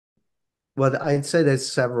Well, I'd say there's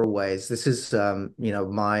several ways. This is,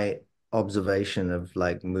 my observation of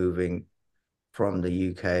like moving from the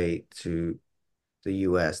UK to the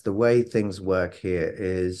US. The way things work here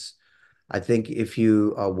is, I think if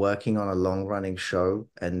you are working on a long running show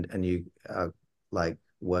and you are like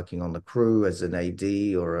working on the crew as an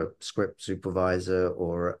AD or a script supervisor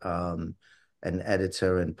or an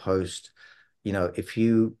editor in post, if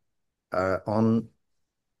you are on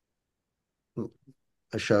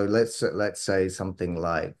a show, let's say something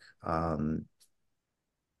like I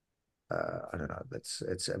don't know,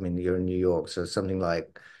 it's I mean you're in New York, so something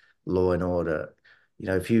like Law and Order.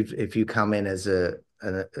 If you come in as a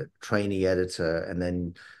trainee editor and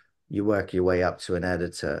then you work your way up to an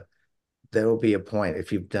editor, there will be a point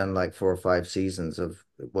if you've done like 4 or 5 seasons of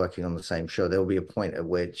working on the same show, there will be a point at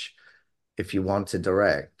which if you want to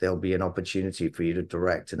direct, there'll be an opportunity for you to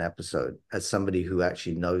direct an episode as somebody who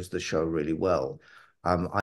actually knows the show really well.